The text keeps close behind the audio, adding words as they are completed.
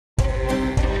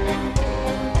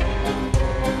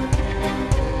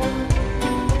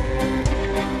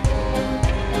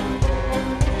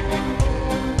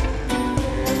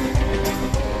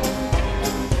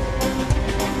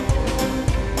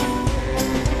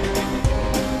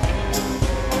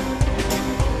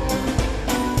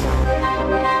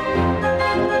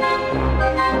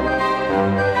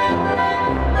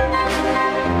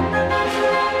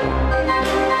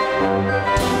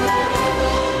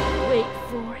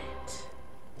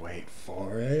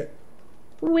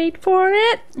Wait for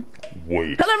it.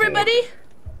 Wait. Hello, everybody.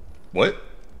 What?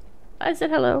 I said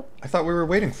hello. I thought we were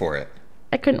waiting for it.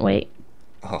 I couldn't wait.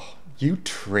 Oh, you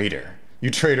traitor. You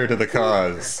traitor to the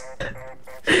cause.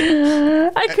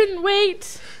 I couldn't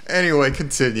wait. Anyway,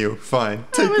 continue. Fine.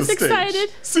 Take I was the stage. excited.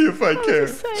 See if I care.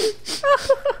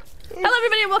 Hello,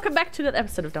 everybody, and welcome back to another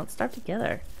episode of Don't Starve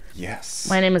Together. Yes.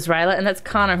 My name is Riella, and that's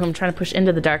Connor, who I'm trying to push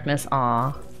into the darkness.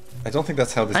 Aw. I don't think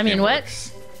that's how this game what?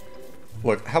 works.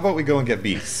 Look, how about we go and get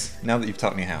bees, now that you've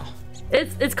taught me how.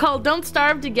 It's called Don't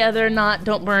Starve Together, not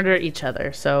Don't Murder Each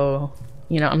Other. So,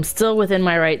 you know, I'm still within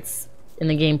my rights in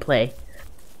the gameplay.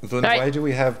 Then why do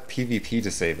we have PvP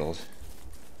disabled?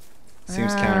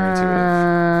 Seems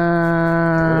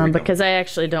counterintuitive. Because I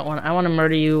actually don't want. I want to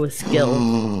murder you with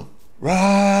skill.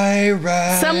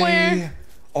 Right. Somewhere.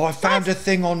 Oh, I found a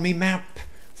thing on me map.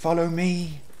 Follow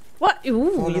me. What?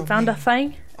 Ooh, Follow you found me. a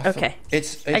thing? Okay.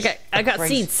 It's I got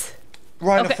seeds.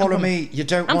 Ryla, Okay, follow I'm me. You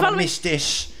don't I'm want to following. miss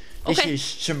this. This Okay. is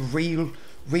some real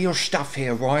stuff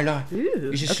here, Ryla.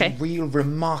 Ooh, This is okay. some real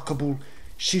remarkable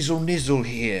shizzle nizzle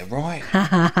here, right?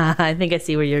 I think I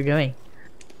see where you're going.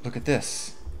 Look at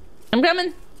this. I'm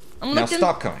coming. I'm Now looking.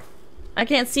 stop coming. I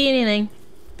can't see anything.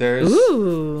 There's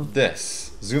Ooh.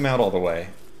 this. Zoom out all the way.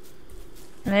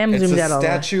 I am It's zoomed a out all the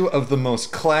way. statue of the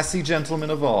most classy gentleman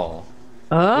of all.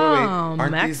 Oh, Wait,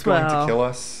 aren't these going to Maxwell. kill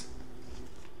us?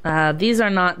 These are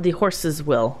not. The horses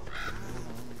will.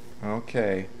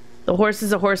 Okay. The horse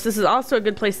is a horse. This is also a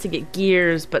good place to get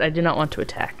gears, but I do not want to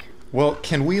attack. Well,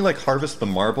 can we like harvest the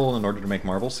marble in order to make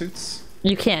marble suits?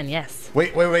 You can, yes.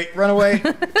 Wait, run away.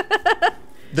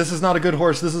 This is not a good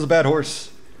horse. This is a bad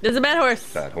horse. There's a bad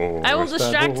horse. Bad horse. I will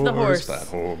distract the horse. Bad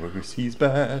horse. He's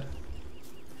bad.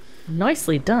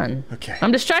 Nicely done. Okay.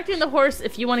 I'm distracting the horse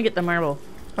if you want to get the marble.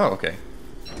 Oh, okay.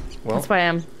 Well, That's why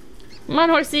I'm. Come on,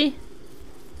 horsey.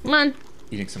 Come on.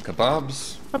 eating some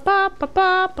kebabs. Pa-pa,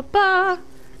 pa-pa, pa-pa.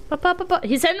 Pa-pa, pa-pa.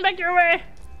 He's heading back your way.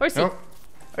 Horsey. Oh,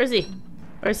 Where is he?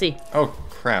 Where is he? oh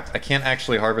crap. I can't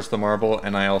actually harvest the marble,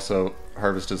 and I also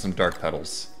harvested some dark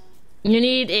petals. You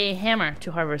need a hammer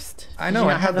to harvest. I Did know, you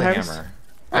I not have the harvest? hammer.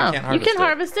 Oh, I can't harvest you can it.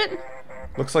 harvest it.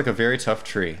 Looks like a very tough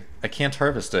tree. I can't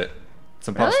harvest it. It's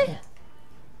impossible. Really?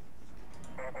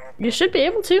 You should be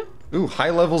able to. Ooh, high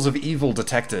levels of evil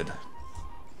detected.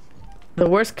 The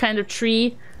worst kind of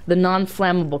tree, the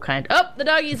non-flammable kind. Oh, the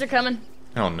doggies are coming.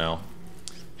 Oh no.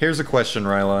 Here's a question,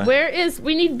 Ryla. Where is...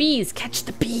 We need bees. Catch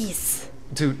the bees.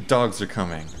 Dude, dogs are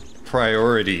coming.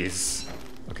 Priorities.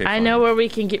 Okay, I fine. know where we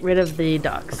can get rid of the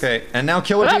dogs. Okay, and now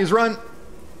killer Oh. bees, run!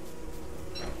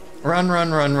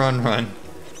 Run.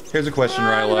 Here's a question,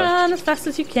 Ryla. Run as fast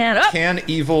as you can. Oh! Can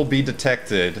evil be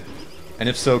detected? And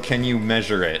if so, can you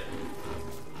measure it?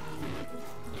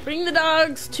 Bring the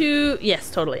dogs to...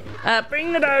 Yes, totally.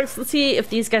 Bring the dogs. Let's see if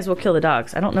these guys will kill the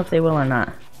dogs. I don't know if they will or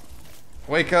not.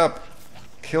 Wake up!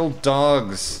 Kill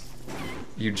dogs,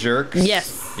 you jerks.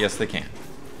 Yes. Yes, they can.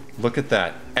 Look at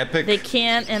that. Epic. They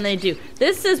can and they do.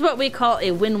 This is what we call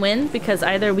a win-win because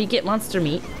either we get monster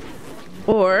meat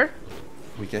or...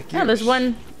 We get gears. Oh, there's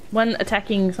one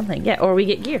attacking something. Yeah, or we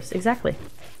get gears. Exactly.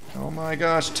 Oh my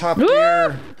gosh, top Woo!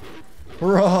 gear.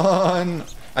 Run!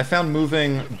 I found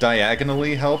moving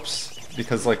diagonally helps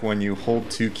because like when you hold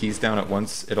two keys down at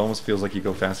once, it almost feels like you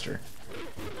go faster.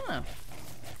 Oh.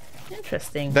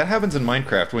 Interesting. That happens in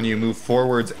Minecraft. When you move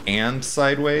forwards and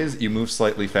sideways, you move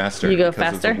slightly faster. You go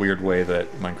because of faster? the weird way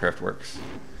that Minecraft works.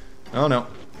 Oh no.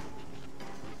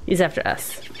 He's after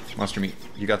us. Monster meat.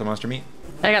 You got the monster meat?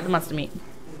 I got the monster meat.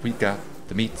 We got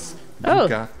the meats. We Oh,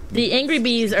 got the angry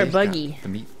bees are They got buggy. the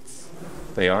meats.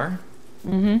 They are?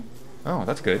 Mm-hmm. Oh,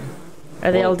 that's good.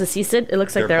 Are they Well, all deceased? It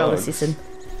looks like they're they're all bugs. deceased.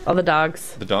 All the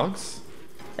dogs. The dogs?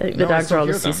 I think No, the I dogs still are all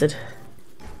hear them. deceased.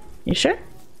 You sure?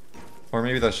 Or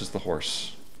maybe that's just the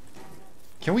horse.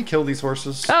 Can we kill these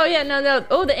horses? Oh, yeah, no.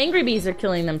 Oh, the angry bees are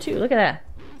killing them, too. Look at that.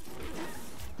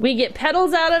 We get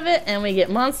petals out of it, and we get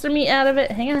monster meat out of it.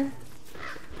 Hang on.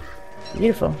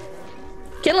 Beautiful.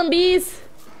 Killing bees.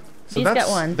 So Bees got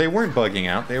one. They weren't bugging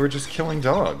out, they were just killing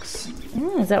dogs.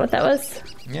 Is that what that was?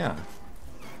 Yeah.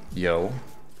 Yo.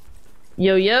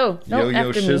 Yo. No, Yo-yo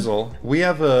after shizzle.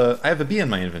 I have a bee in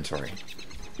my inventory.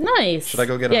 me. Nice. Should I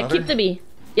go get Yeah, another? keep the bee.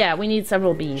 Yeah, we need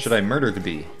several bees. Should I murder the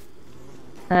bee?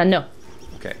 No.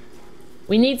 Okay.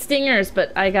 We need stingers,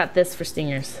 but I got this for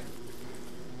stingers.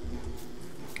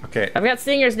 Okay. I've got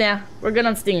stingers now. We're good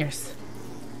on stingers.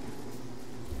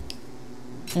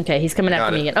 Okay, he's coming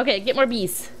after me it. again. Okay, get more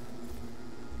bees.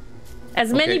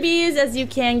 As many Okay. bees as you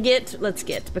can get, let's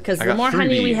get. Because I the got more 3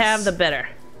 honey we bees. have, the better.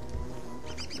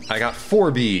 I got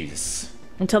 4 bees.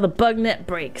 Until the bug net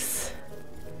breaks.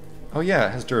 Oh yeah,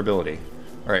 it has durability.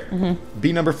 Alright.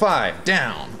 Bee number 5,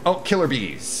 down. Oh, killer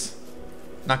bees.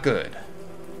 Not good.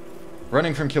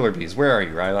 Running from killer bees. Where are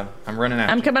you, Riella? I'm running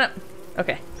after I'm coming up.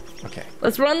 Okay. Okay.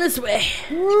 Let's run this way.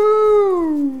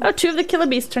 Woo! Oh, 2 of the killer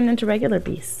bees turned into regular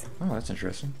bees. Oh, that's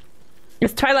interesting.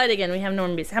 It's twilight again. We have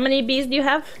normal bees. How many bees do you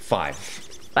have? 5.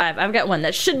 5. I've got 1.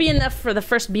 That should be enough for the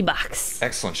first bee box.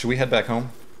 Excellent. Should we head back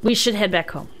home? We should head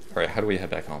back home. All right, how do we head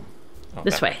back home? Oh,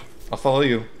 This way. I'll follow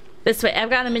you. This way. I've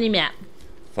got a mini map.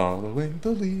 Following the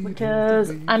leader.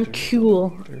 Because I'm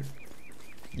cool.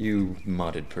 You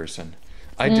modded person.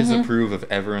 I disapprove of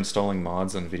ever installing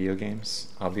mods on video games,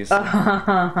 obviously.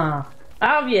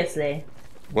 Obviously.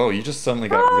 Whoa, you just suddenly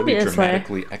got really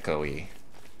dramatically echoey.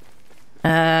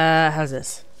 How's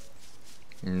this?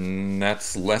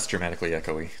 That's less dramatically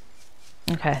echoey.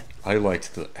 Okay. I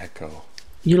liked the echo.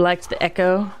 You liked the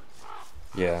echo?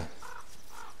 Yeah.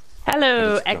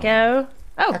 Hello, Echo.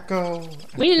 Oh, Echo.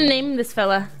 we need to name this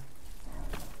fella.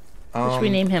 What should we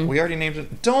name him? We already named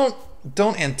it. Don't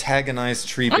antagonize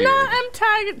Treebeard. I'm not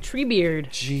Treebeard.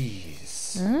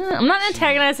 Jeez. I'm not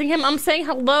antagonizing him. I'm saying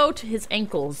hello to his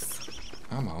ankles.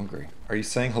 I'm hungry. Are you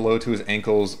saying hello to his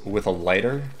ankles with a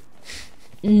lighter?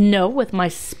 No, with my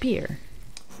spear.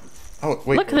 Oh,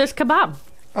 wait. Look, there's kebab.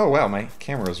 Oh, wow, my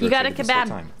camera was You got a rotated this whole kebab.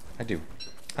 time. I do.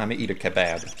 I'm gonna eat a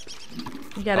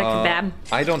kebab. You got a kebab.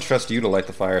 I don't trust you to light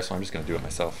the fire, so I'm just gonna do it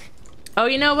myself. Oh,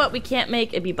 you know what? We can't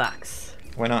make a bee box.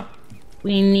 Why not?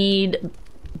 We need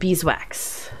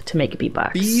beeswax to make a bee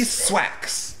box.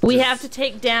 Beeswax. We have to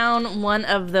take down one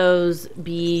of those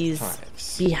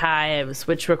Hives. beehives,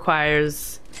 which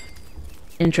requires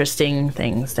interesting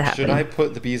things to happen. Should I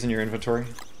put the bees in your inventory?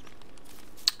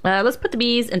 Let's put the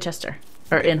bees in Chester.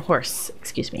 Or in horse,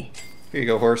 excuse me. Here you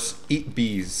go, horse. Eat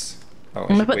bees. Oh, I'm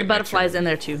gonna put the butterflies in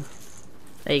there too.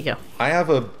 There you go. I have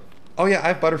a... Oh yeah, I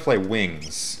have butterfly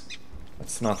wings.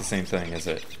 That's not the same thing, is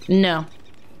it? No.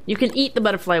 You can eat the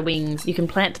butterfly wings. You can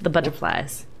plant the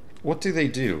butterflies. What do they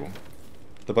do?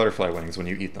 The butterfly wings when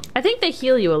you eat them? I think they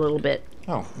heal you a little bit.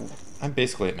 Oh, I'm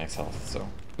basically at max health, so...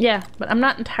 Yeah, but I'm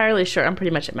not entirely sure. I'm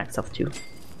pretty much at max health too.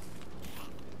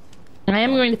 I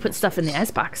am going to put stuff in the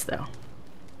icebox though.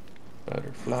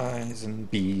 Butterflies and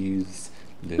bees.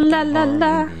 La la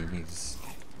la. Harmonies.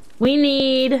 We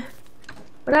need...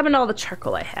 What happened to all the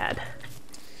charcoal I had?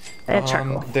 I had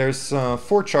charcoal. There's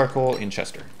 4 charcoal in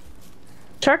Chester.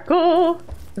 Charcoal!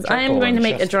 'Cause I am Charcoal going to in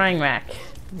make a Chester. drying rack.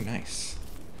 Ooh, nice.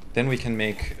 Then we can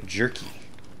make jerky.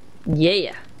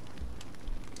 Yeah.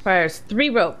 Requires 3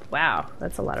 rope. Wow,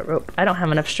 that's a lot of rope. I don't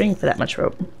have enough string for that much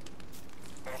rope.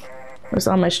 Where's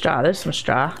all my straw? There's some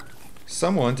straw.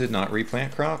 Someone did not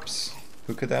replant crops.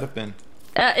 Who could that have been?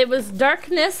 It was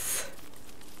darkness.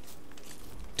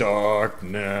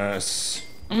 Darkness.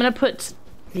 I'm gonna put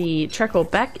the charcoal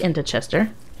back into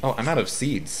Chester. Oh, I'm out of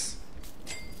seeds.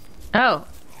 Oh,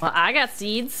 well, I got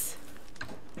seeds.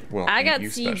 Well, I got you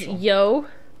seeds, special. yo.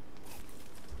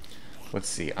 Let's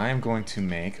see. I am going to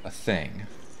make a thing.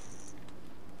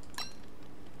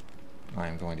 I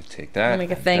am going to take that.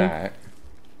 Make a and thing. that,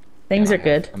 Things and are I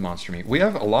have good. A monster meat. We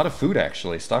have a lot of food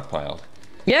actually stockpiled.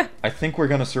 Yeah. I think we're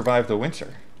gonna survive the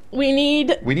winter. We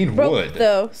need rope, wood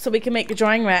though, so we can make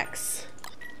drawing racks.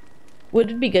 Wood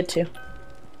would be good too.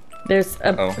 There's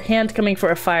a hand coming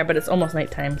for a fire, but it's almost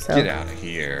nighttime, so... Get out of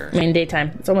here. I mean,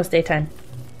 daytime. It's almost daytime.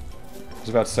 I was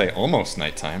about to say almost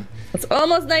nighttime. It's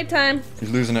almost nighttime.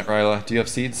 You're losing it, Riella. Do you have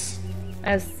seeds?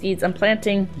 I have seeds. I'm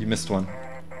planting. You missed one.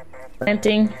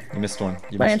 Planting. You missed one.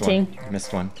 You Planting. missed one. You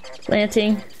missed one.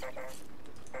 Planting.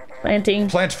 Planting.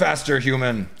 Plant faster,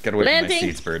 human. Get away Planting. from my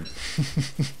seeds, bird.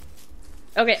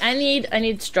 Okay, I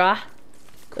need straw.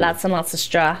 Cool. Lots and lots of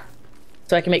straw.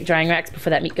 So I can make drying racks before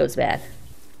that meat goes bad.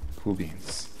 Cool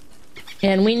beans.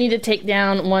 And we need to take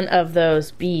down one of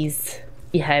those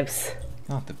beehives.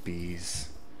 Not the bees.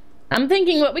 I'm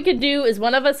thinking what we could do is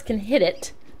one of us can hit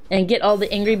it and get all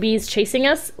the angry bees chasing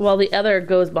us while the other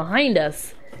goes behind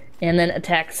us and then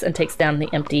attacks and takes down the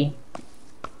empty.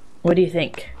 What do you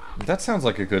think? That sounds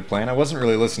like a good plan. I wasn't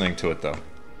really listening to it, though.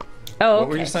 Oh, What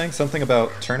were you saying? Something about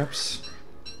turnips?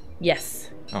 Yes.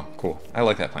 Oh, cool. I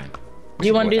like that plan. Do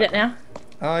you want to do that now?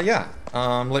 Yeah.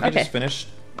 Let me Okay. just finish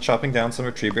chopping down some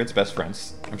of Treebeard's best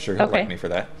friends. I'm sure he'll Okay. like me for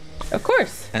that. Of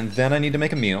course. And then I need to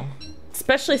make a meal.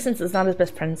 Especially since it's not his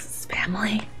best friend, it's his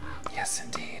family. Yes,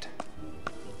 indeed.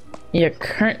 You're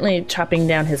currently chopping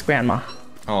down his grandma.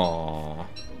 Aww.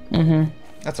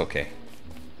 That's okay.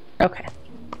 Okay.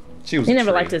 She was He a never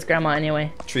tree. liked his grandma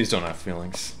anyway. Trees don't have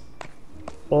feelings.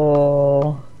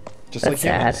 Oh. Just That's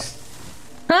like sad. humans.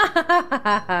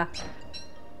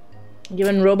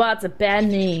 Giving robots a bad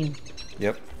name.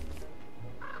 Yep.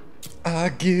 I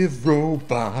give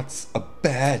robots a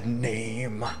bad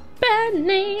name. Bad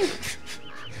name.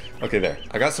 Okay, there.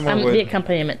 I got some more I'm wood. the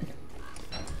accompaniment.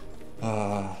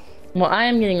 Well, I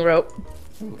am getting rope.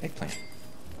 Ooh, eggplant.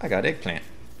 I got eggplant.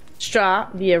 Straw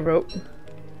via rope.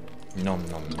 Nom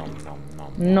nom nom nom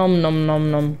nom. Nom nom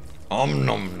nom nom. Nom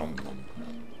nom nom nom.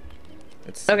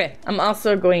 It's Okay, I'm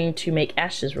also going to make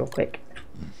ashes real quick.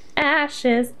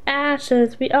 Ashes,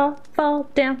 ashes, we all fall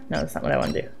down. No, that's not what I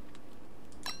want to do.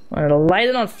 I want to light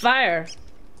it on fire.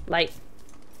 Light.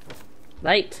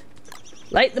 Light.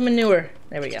 Light the manure.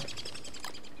 There we go.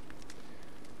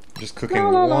 just cooking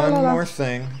one more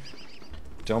thing.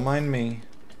 Don't mind me.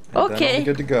 And then I'll Okay. be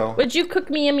good to go. Would you cook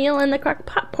me a meal in the crock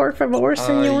pot, por favor,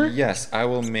 senor? Yes, I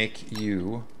will make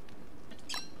you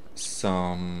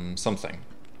something.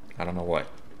 I don't know what.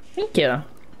 Thank you.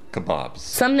 Kebabs.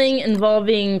 Something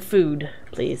involving food,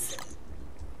 please.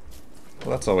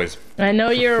 Well, that's always. I know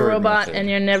you're a preferred robot method. and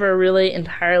you're never really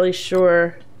entirely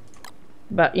sure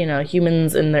about, you know,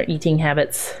 humans and their eating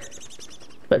habits.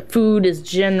 But food is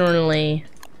generally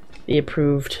the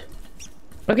approved.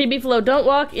 Okay, Beefalo, don't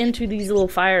walk into these little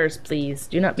fires, please.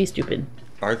 Do not be stupid.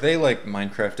 Are they like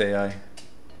Minecraft AI?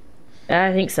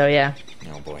 I think so, yeah.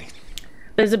 Oh boy.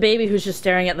 There's a baby who's just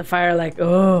staring at the fire like,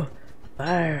 oh,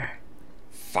 fire.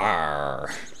 Fire.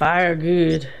 Fire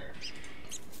good.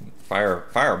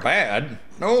 Fire bad?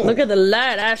 No. Look at the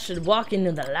light. I should walk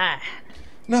into the light.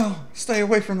 No, stay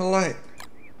away from the light.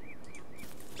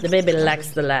 The baby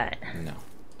likes the light. No.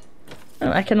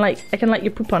 Oh, I can light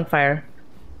your poop on fire.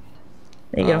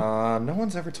 There you go. No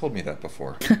one's ever told me that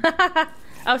before. I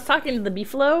was talking to the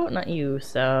Beefalo, not you,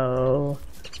 so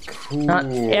Cool. not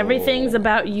everything's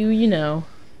about you, you know.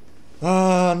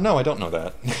 No, I don't know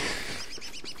that.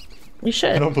 You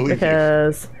should. I don't believe you.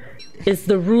 because it's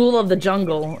the rule of the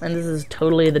jungle, and this is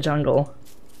totally the jungle.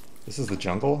 This is the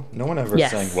jungle? No one ever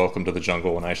Yes. sang Welcome to the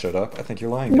Jungle when I showed up. I think you're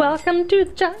lying to me. Welcome to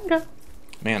the jungle.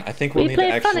 Man, I think we'll We need to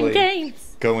play fun and actually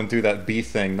games. go and do that bee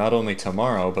thing not only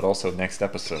tomorrow, but also next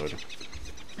episode.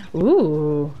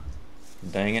 Ooh.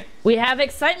 Dang it. We have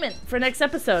excitement for next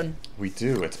episode. We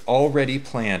do. It's already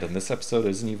planned, and this episode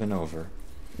isn't even over.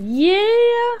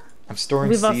 Yeah. I'm storing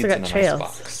We've seeds also got in an trails.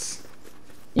 icebox.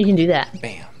 You can do that.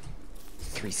 Bam.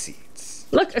 3 seeds.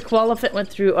 Look, a koalefant went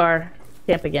through our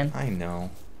camp again. I know.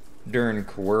 Darn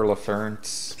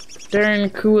Quirliferns. Darn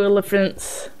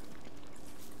koalefants.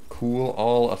 Cool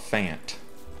all a fant.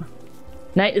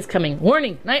 Night is coming.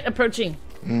 Warning! Night approaching.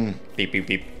 Beep, beep,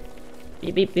 beep.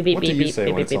 Beep beep beep beep What beep do you beep say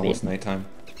beep when beep it's beep. almost nighttime?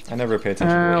 I never pay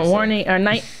attention to what you Warning or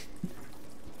night.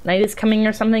 Night is coming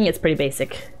or something. It's pretty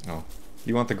basic. say. Oh.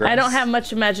 You want the grass? I don't have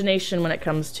much imagination when it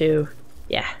comes to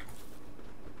I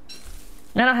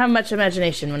don't have much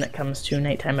imagination when it comes to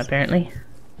nighttime apparently.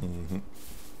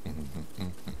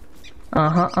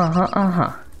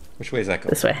 Which way is that going?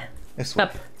 This way. This way.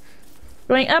 Up.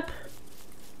 Going up.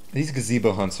 These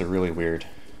gazebo hunts are really weird.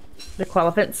 The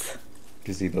koalefants.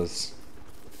 Gazebos.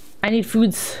 I need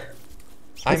foods.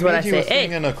 I That's what made I you a say. thing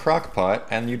Hey. in a crock pot,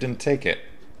 and you didn't take it.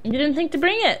 You didn't think to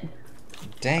bring it.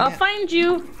 Dang I'll it. find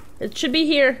you. It should be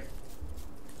here.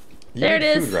 You there need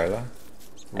it is. Food, Riella.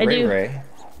 I do. Ray.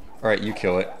 Alright, you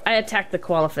kill it. I attacked the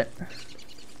koalefant.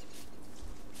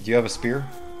 Do you have a spear?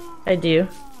 I do.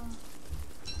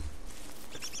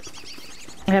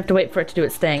 I have to wait for it to do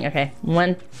its thing. Okay.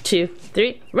 1, 2,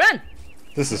 3, run!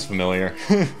 This is familiar.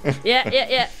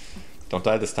 Yeah. Don't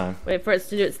die this time. Wait for it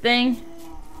to do its thing.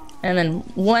 And then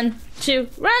 1, 2,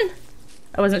 run!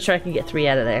 I wasn't sure I could get 3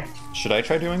 out of there. Should I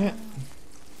try doing it?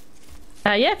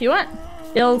 Yeah, if you want.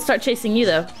 It'll start chasing you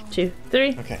though. 2,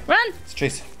 3, Okay. run! Let's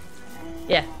chase it.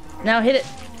 Yeah. Now hit it.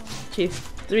 2,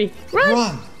 3, run!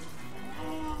 Run!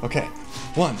 Okay.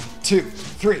 1, 2,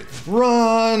 3,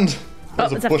 run!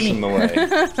 There's it's a after bush me. in the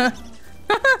way.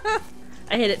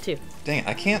 I hit it too. Dang it,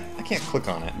 I can't click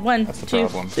on it. 1, That's the 2,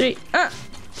 problem. 3,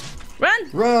 run!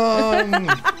 Run!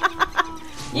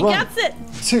 You Run. got it!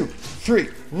 2, 3,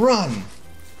 run!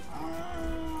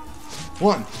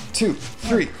 1, 2,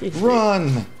 3, 2, 3.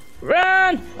 run!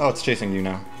 Run! Oh, it's chasing you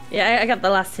now. Yeah, I got the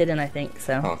last hit in, I think,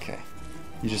 so. Okay.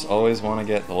 You just always want to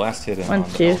get the last hit in 1, on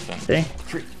the 2, elephant. 3.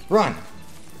 3, run!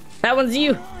 That one's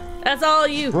you. That's all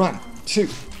you. Run! 2,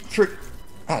 3.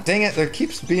 Ah, dang it, there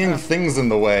keeps being things in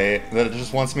the way that it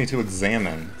just wants me to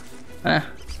examine.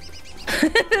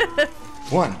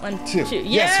 1, 1, 2. 2. Yes,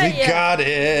 Yeah, we yeah. got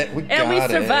it! We And got we it!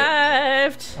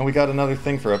 survived. And we got another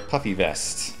thing for a puffy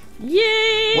vest.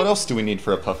 Yay! What else do we need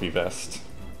for a puffy vest?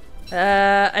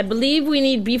 I believe we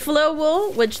need beefalo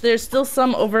wool, which there's still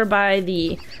some over by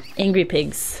the angry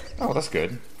pigs. Oh, that's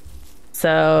good.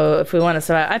 So if we want to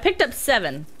survive, I picked up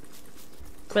 7,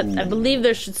 but I Cool. believe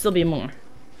there should still be more.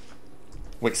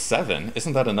 Wait, 7?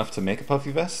 Isn't that enough to make a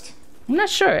puffy vest? I'm not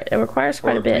sure. It requires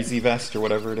quite Or a a bit. breezy vest, or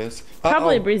whatever it is?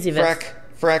 Probably a Uh-oh. breezy vest.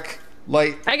 Freck!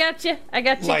 Light. I got you. I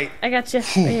got you. Light. I got you.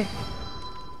 Right here.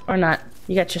 Or not.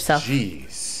 You got yourself.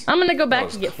 Jeez. I'm gonna go That back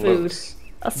was and get close. food.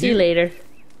 I'll see you later.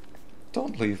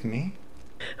 Don't leave me.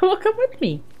 Well, come with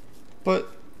me. But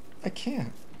I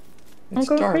can't. I'm It's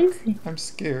going dark. crazy. I'm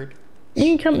scared. You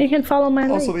can come. You can follow my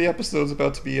lead. Also, the episode's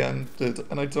about to be ended,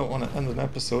 and I don't want to end an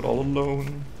episode all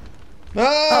alone.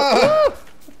 Ah! Oh,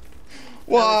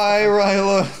 Why,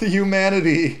 Riella? The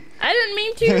humanity. I didn't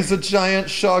mean to. There's a giant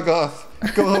Shoggoth.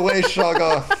 Go away,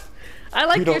 Shoggoth. I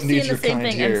like We you're don't need seeing the your same kind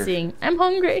thing here. I'm seeing. I'm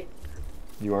hungry.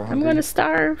 You are hungry? I'm gonna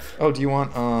starve. Oh, do you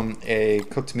want a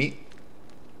cooked meat?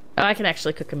 Oh, I can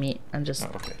actually cook a meat. I'm just.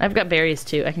 Oh, okay. I've got berries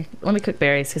too. Let me cook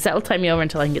berries because that will time me over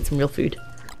until I can get some real food.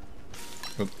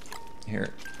 Oop. Here,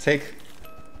 take.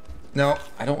 No,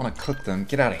 I don't want to cook them.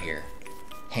 Get out of here.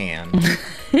 Hand.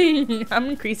 I'm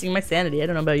increasing my sanity. I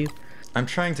don't know about you. I'm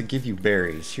trying to give you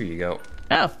berries. Here you go.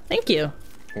 Oh, thank you.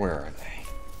 Where are they?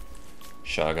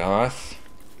 Shoggoth.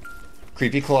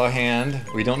 Creepy claw hand.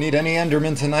 We don't need any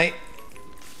Enderman tonight.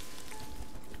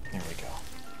 There we go.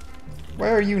 Why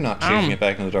are you not chasing it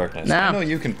back in the darkness? No. I know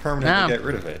you can permanently get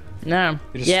rid of it. No.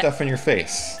 You just stuff in your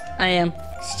face. I am.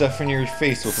 Stuff in your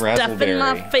face with Stuff razzleberry. in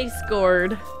my face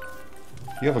gourd.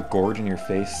 You have a gourd in your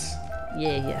face?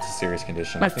 Yeah, It's a serious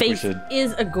condition. My I think face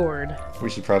is a gourd. we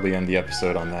should probably end the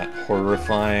episode on that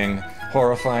horrifying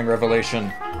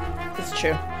revelation. It's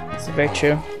true. It's very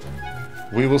true.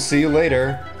 We will see you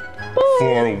later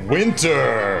for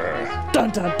winter.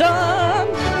 Dun dun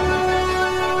dun!